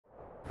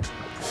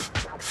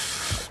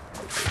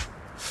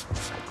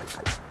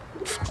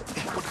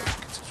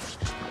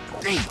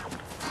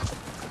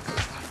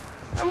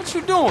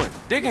What you doing?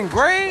 Digging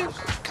graves?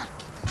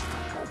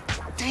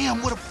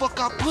 Damn, where the fuck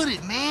I put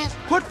it, man?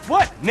 Put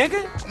what,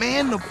 nigga?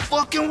 Man, the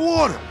fucking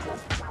water.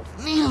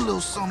 Need a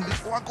little something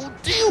before I go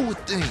deal with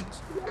things.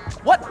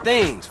 What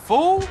things,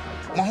 fool?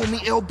 My homie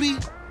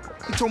LB,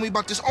 he told me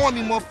about this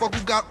army motherfucker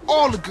who got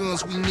all the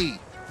guns we need.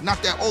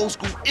 Not that old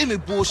school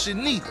Emmett bullshit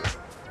neither.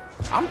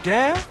 I'm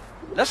down.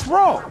 Let's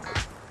roll.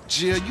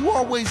 Jill, you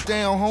always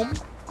down,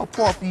 homie.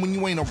 Apart from when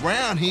you ain't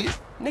around here.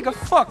 Nigga,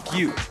 fuck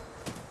you.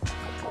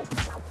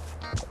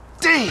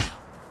 Damn!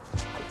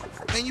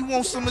 Man, you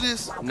want some of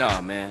this?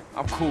 Nah, man.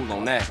 I'm cool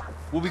on that.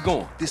 Where we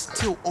going? This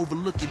tilt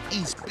overlooking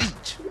East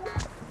Beach.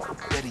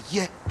 Better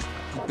yet,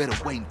 you better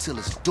wait until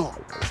it's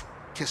dark.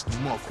 Catch the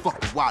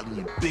motherfucker while he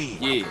in bed.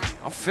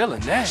 Yeah, I'm feeling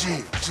that.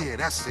 Yeah,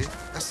 that's it.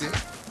 That's it.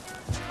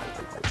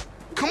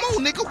 Come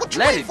on, nigga, what you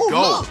Let waiting it for?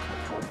 go. Look.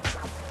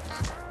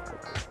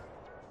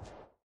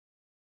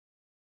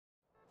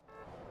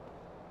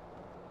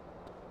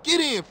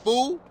 Get in,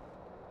 fool.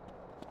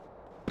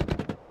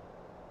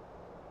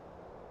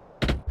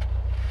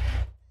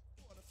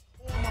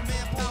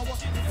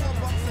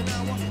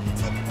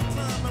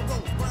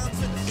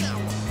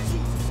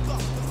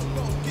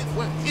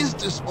 Where is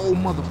this old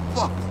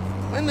motherfucker?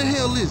 When the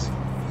hell is he?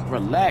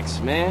 Relax,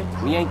 man.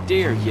 We ain't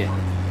there yet.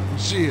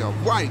 Yeah,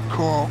 right,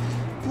 Carl.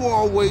 You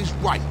always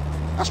right.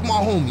 That's my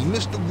homie,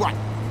 Mr. Right.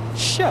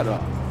 Shut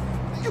up.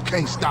 You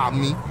can't stop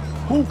me.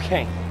 Who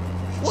can't?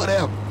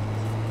 Whatever.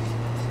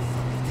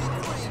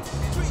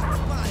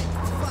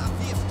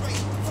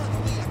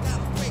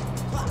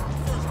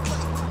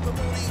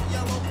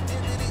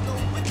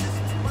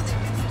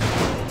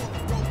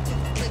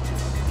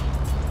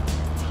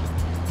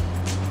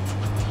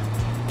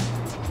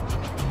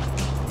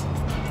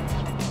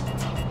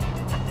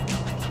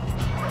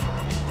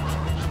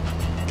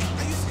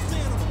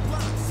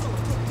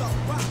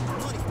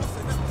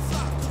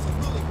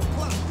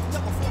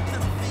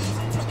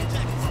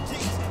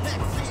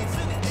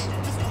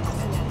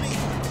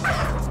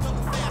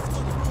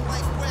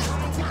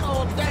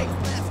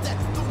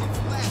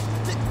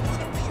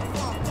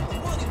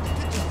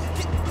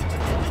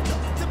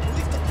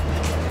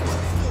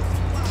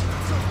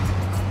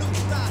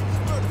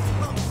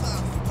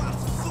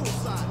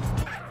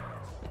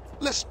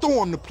 Let's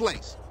storm the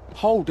place.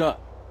 Hold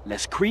up.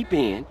 Let's creep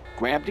in,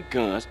 grab the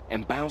guns,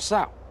 and bounce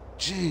out.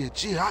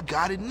 Yeah, I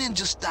got it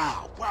ninja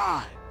style.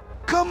 Right.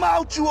 Come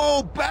out, you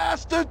old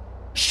bastard.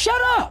 Shut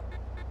up!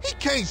 He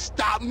can't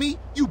stop me,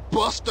 you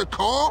buster,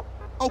 Carl.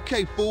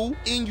 Okay, fool,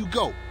 in you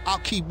go. I'll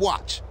keep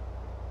watch.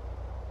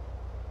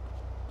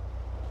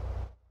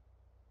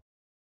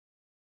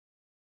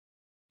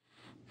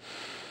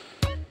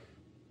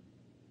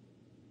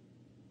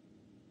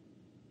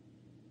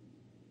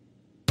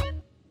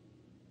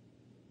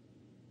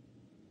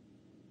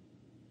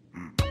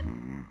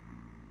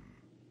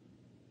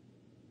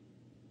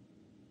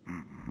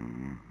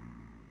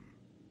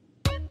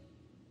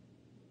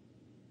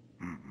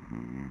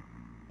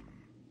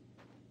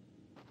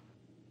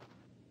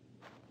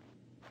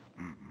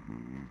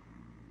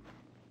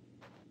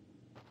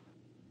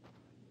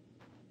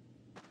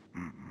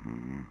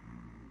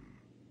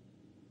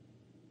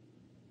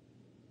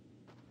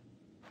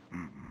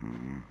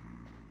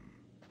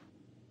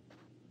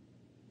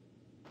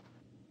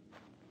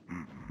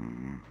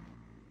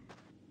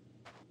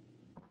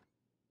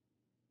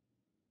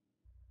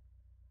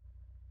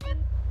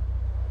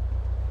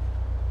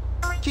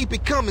 Keep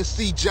it coming,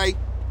 CJ.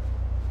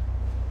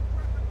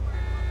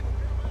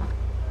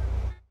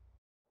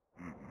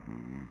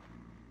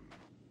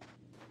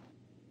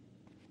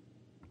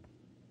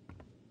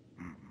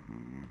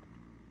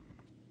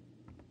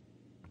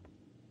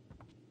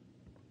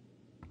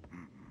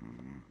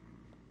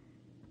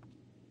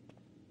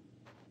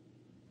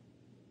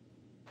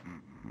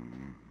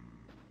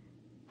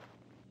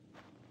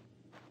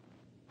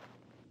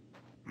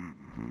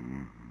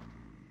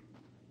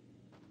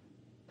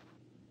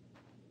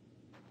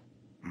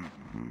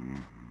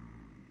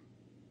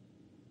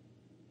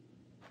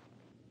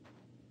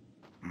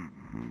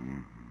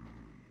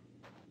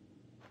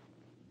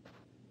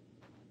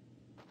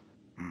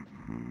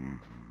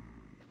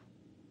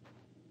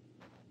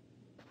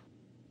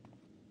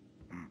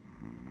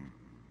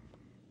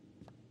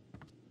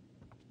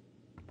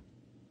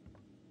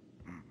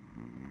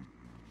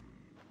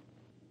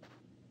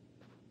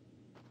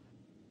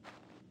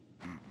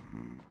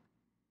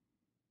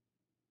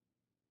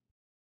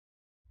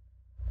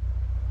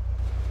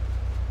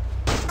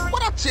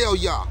 What I tell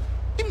y'all?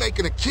 He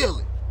making a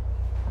killing.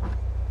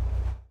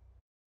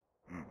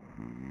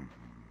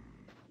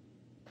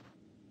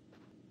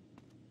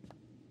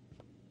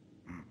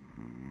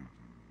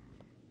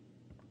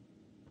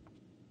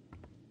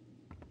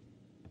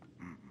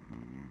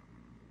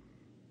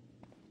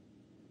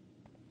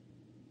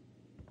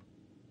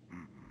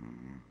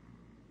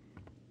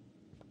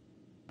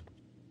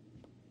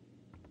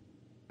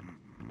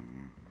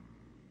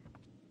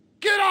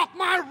 Get off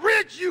my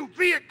ridge, you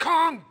Viet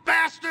Cong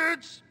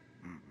bastards!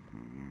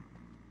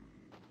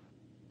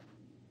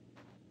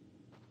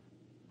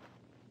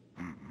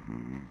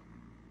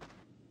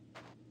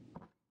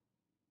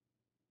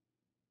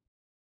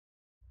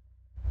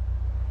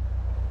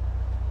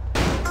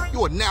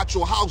 You a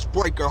natural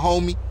housebreaker,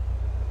 homie.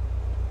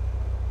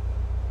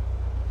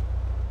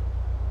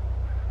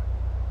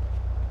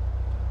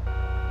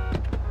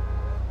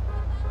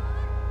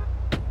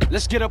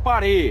 Let's get up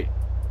out of here.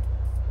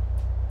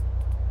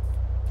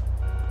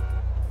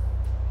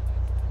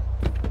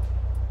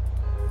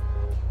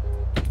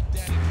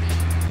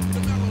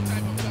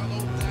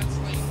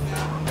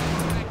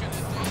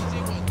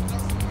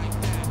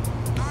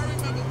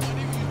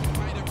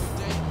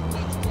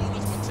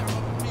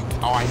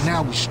 All right,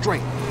 now we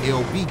straight.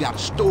 LB got a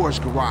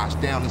storage garage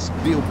down in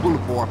Seville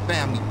Boulevard,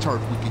 family turf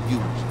we can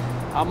use.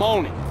 I'm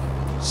on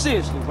it.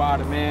 Seriously,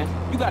 Ryder, man,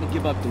 you gotta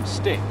give up them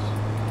sticks.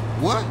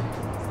 What?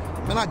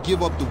 Man, I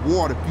give up the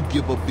water if you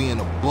give up being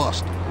a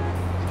buster.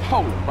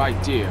 Hold it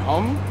right there,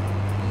 homie.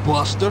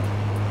 Buster?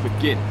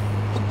 Forget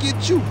it.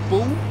 Forget you,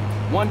 fool.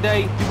 One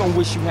day, you gonna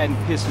wish you hadn't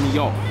pissed me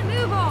off.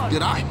 Move on!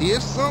 Did I hear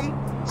something?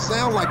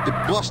 Sound like the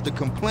buster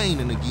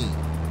complaining again.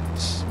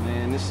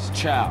 Man, this is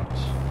childish.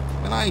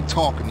 Man, I ain't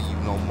talking to you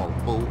no more,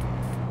 fool.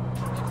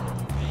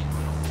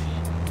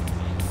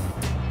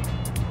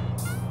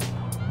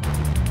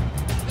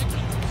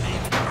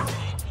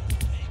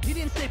 He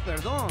didn't say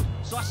perdón,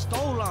 so I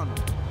stole on him.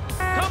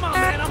 Come on,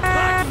 man, I'm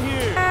blocking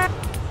here.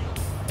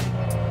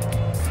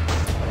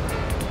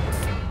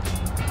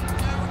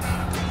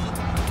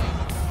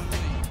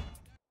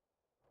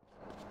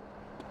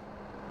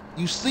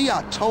 You see,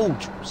 I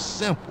told you,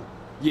 simple.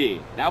 Yeah,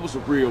 that was a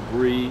real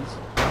breeze.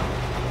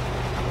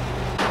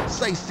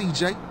 Say,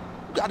 CJ, you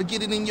gotta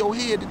get it in your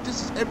head that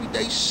this is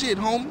everyday shit,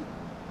 homie.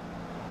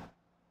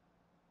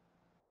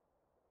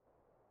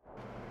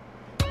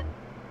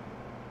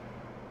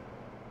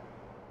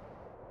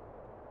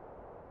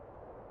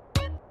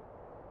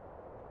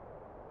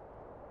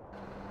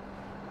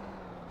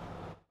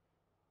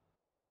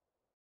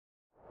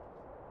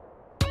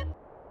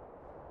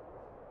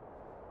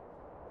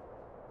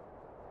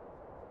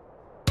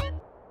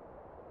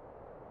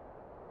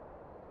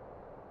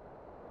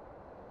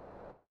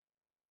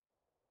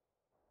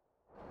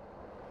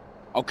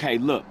 Okay,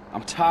 look,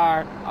 I'm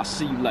tired. I'll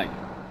see you later.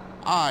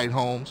 All right,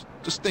 Holmes,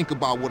 just think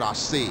about what I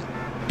said.